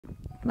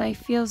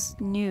Life feels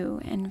new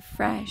and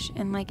fresh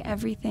and like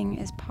everything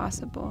is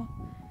possible.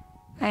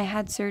 I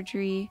had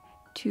surgery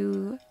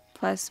 2+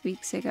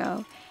 weeks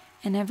ago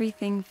and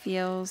everything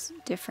feels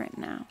different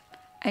now.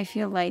 I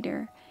feel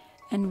lighter,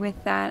 and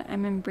with that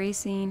I'm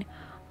embracing,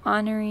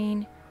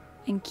 honoring,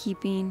 and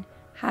keeping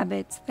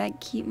habits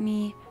that keep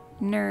me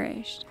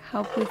nourished,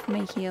 help with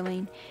my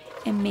healing,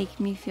 and make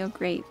me feel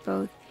great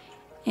both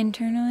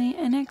internally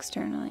and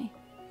externally.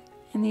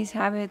 And these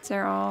habits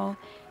are all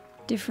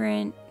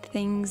different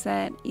things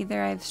that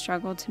either I've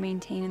struggled to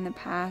maintain in the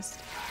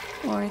past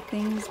or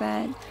things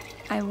that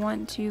I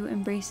want to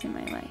embrace in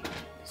my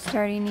life.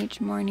 Starting each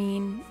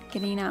morning,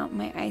 getting out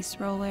my ice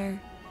roller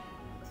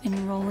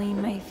and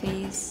rolling my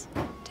face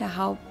to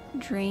help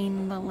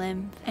drain the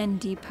lymph and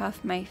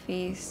depuff my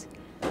face.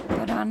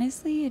 But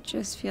honestly, it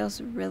just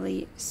feels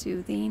really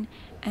soothing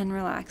and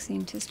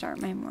relaxing to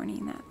start my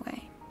morning that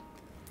way.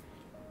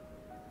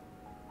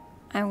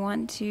 I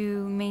want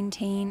to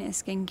maintain a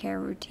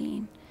skincare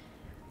routine.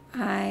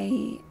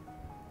 I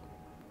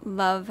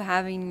love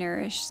having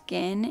nourished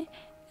skin,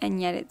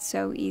 and yet it's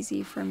so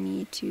easy for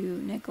me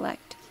to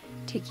neglect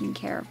taking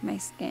care of my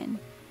skin.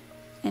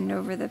 And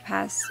over the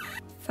past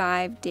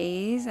 5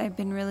 days, I've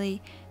been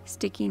really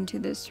sticking to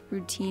this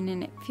routine,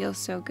 and it feels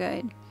so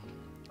good.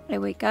 I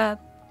wake up,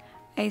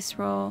 ice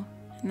roll,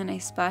 and then I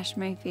splash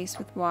my face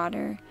with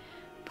water,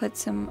 put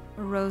some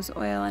rose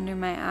oil under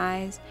my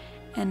eyes,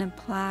 and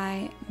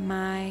apply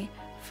my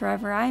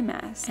Forever eye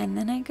mask. And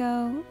then I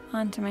go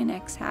on to my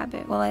next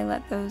habit while I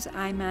let those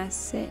eye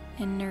masks sit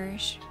and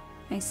nourish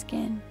my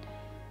skin.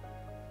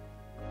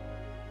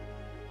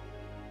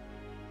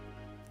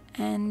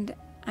 And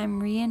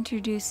I'm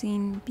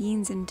reintroducing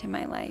beans into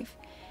my life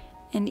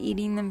and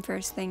eating them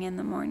first thing in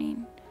the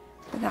morning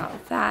without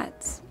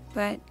fats,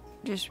 but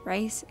just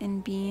rice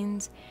and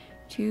beans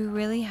to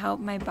really help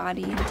my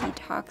body in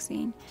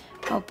detoxing,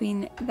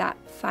 helping that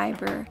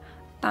fiber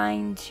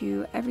bind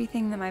to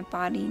everything that my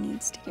body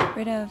needs to get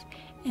rid of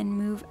and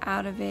move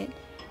out of it,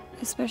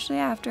 especially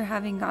after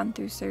having gone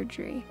through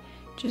surgery.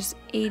 Just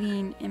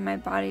aiding in my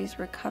body's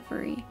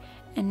recovery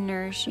and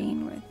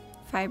nourishing with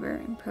fiber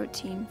and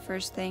protein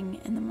first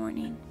thing in the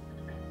morning.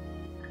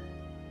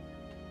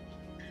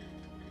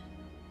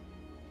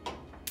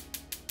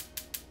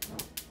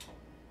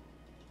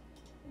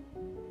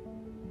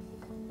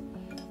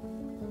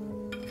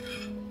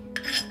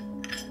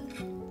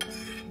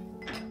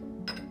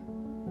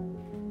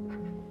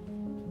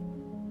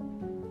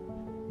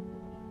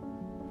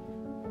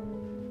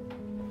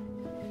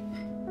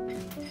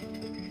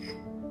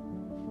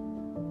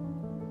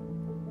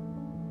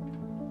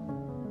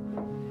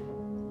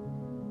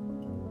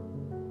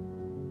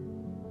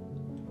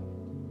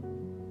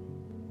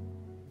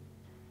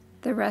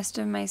 The rest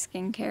of my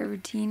skincare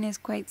routine is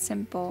quite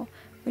simple,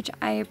 which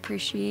I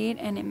appreciate,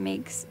 and it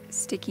makes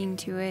sticking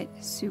to it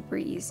super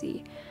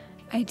easy.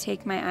 I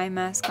take my eye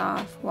mask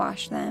off,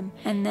 wash them,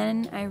 and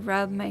then I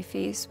rub my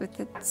face with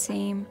the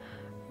same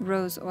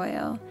rose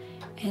oil,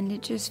 and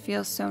it just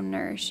feels so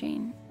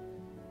nourishing.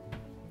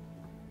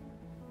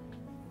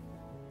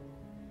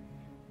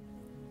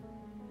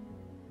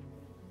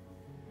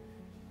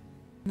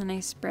 And then I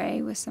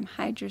spray with some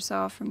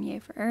hydrosol from Yay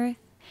for Earth,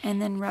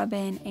 and then rub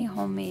in a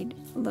homemade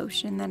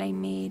lotion that I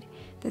made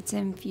that's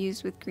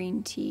infused with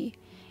green tea.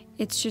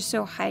 It's just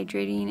so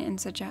hydrating in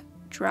such a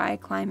dry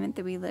climate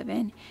that we live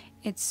in.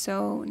 It's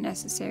so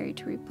necessary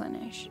to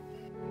replenish.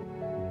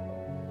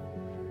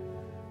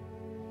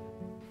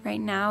 Right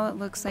now it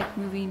looks like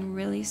moving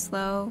really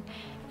slow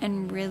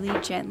and really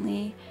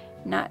gently,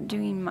 not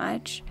doing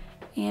much,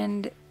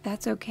 and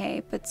that's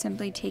okay, but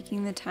simply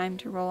taking the time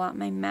to roll out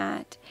my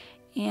mat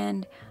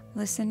and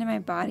listen to my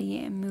body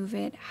and move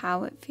it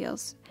how it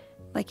feels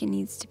like it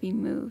needs to be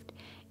moved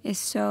is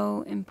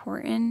so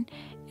important,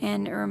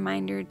 and a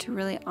reminder to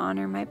really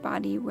honor my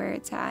body where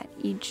it's at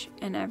each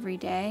and every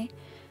day.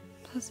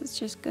 Plus, it's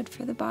just good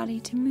for the body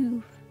to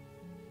move.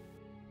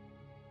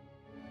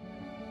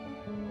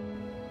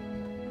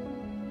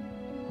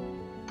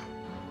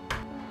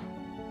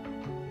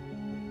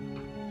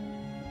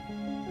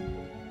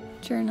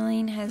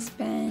 Journaling has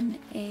been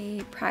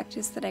a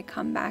practice that I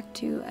come back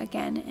to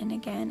again and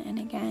again and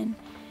again,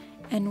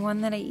 and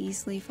one that I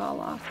easily fall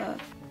off of.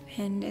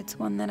 And it's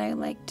one that I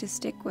like to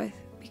stick with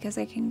because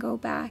I can go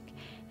back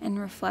and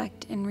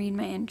reflect and read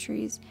my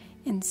entries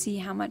and see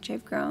how much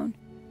I've grown.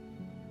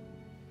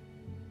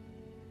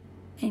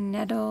 A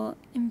nettle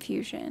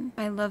infusion.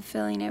 I love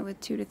filling it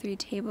with 2 to 3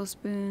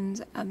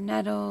 tablespoons of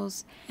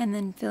nettles and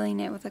then filling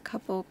it with a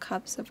couple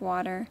cups of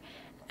water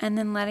and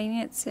then letting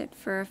it sit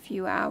for a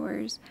few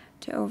hours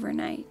to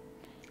overnight.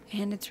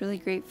 And it's really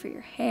great for your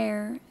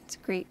hair, it's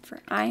great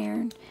for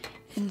iron,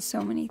 and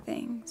so many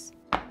things.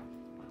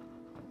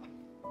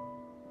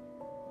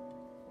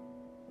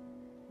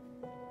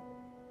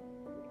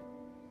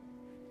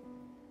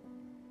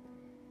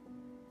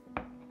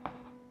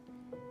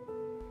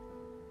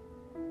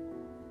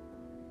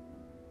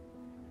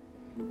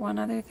 One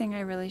other thing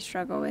I really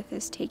struggle with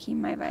is taking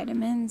my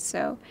vitamins,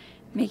 so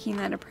making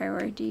that a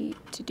priority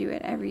to do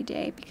it every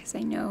day, because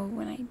I know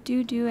when I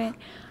do it,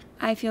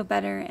 I feel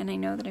better, and I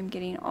know that I'm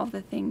getting all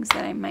the things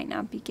that I might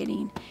not be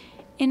getting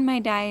in my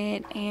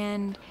diet,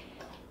 and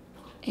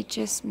it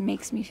just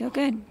makes me feel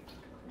good.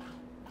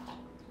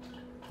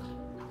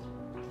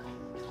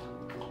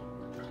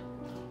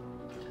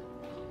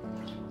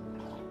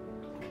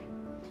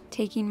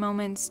 Taking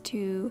moments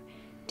to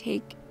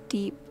take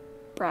deep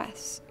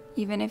breaths,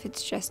 even if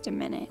it's just a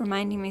minute.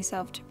 Reminding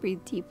myself to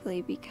breathe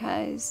deeply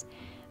because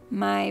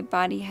my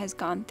body has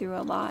gone through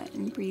a lot,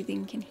 and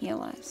breathing can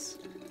heal us,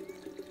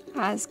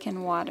 as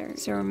can water.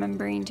 So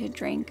remembering to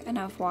drink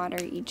enough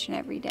water each and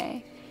every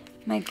day.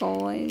 My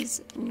goal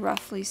is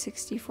roughly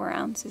 64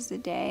 ounces a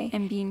day,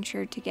 and being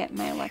sure to get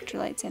my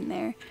electrolytes in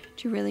there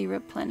to really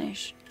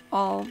replenish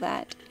all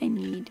that I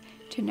need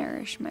to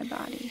nourish my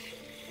body.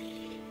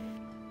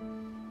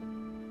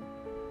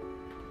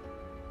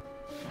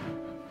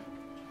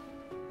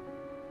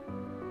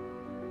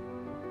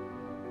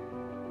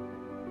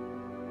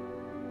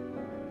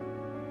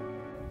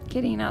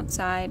 Getting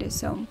outside is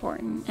so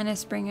important, and as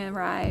spring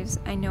arrives,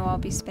 I know I'll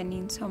be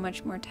spending so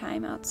much more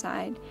time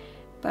outside,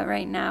 but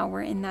right now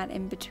we're in that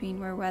in-between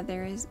where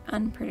weather is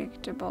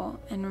unpredictable,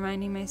 and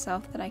reminding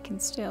myself that I can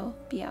still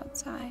be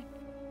outside.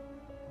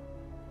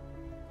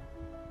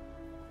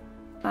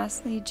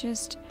 Lastly,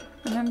 just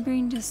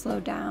remembering to slow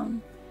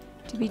down,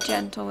 to be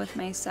gentle with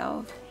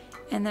myself,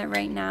 and that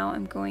right now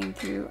I'm going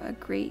through a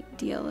great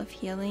deal of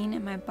healing,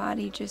 and my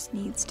body just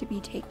needs to be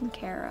taken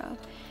care of.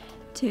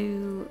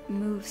 To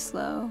move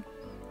slow,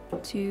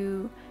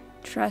 to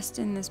trust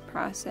in this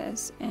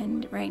process,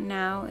 and right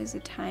now is a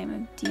time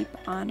of deep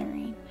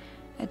honoring,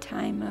 a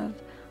time of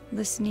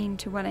listening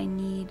to what I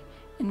need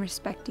and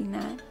respecting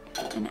that,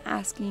 and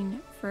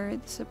asking for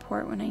the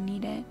support when I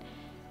need it,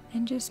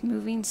 and just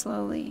moving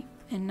slowly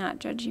and not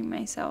judging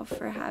myself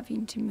for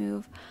having to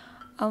move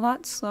a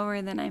lot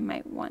slower than I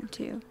might want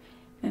to.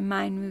 My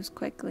mind moves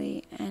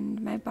quickly,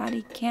 and my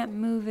body can't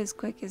move as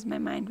quick as my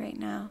mind right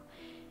now,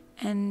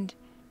 and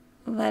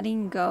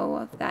letting go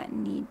of that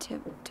need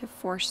to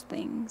force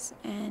things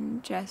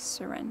and just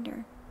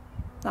surrender.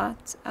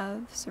 Lots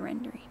of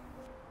surrendering.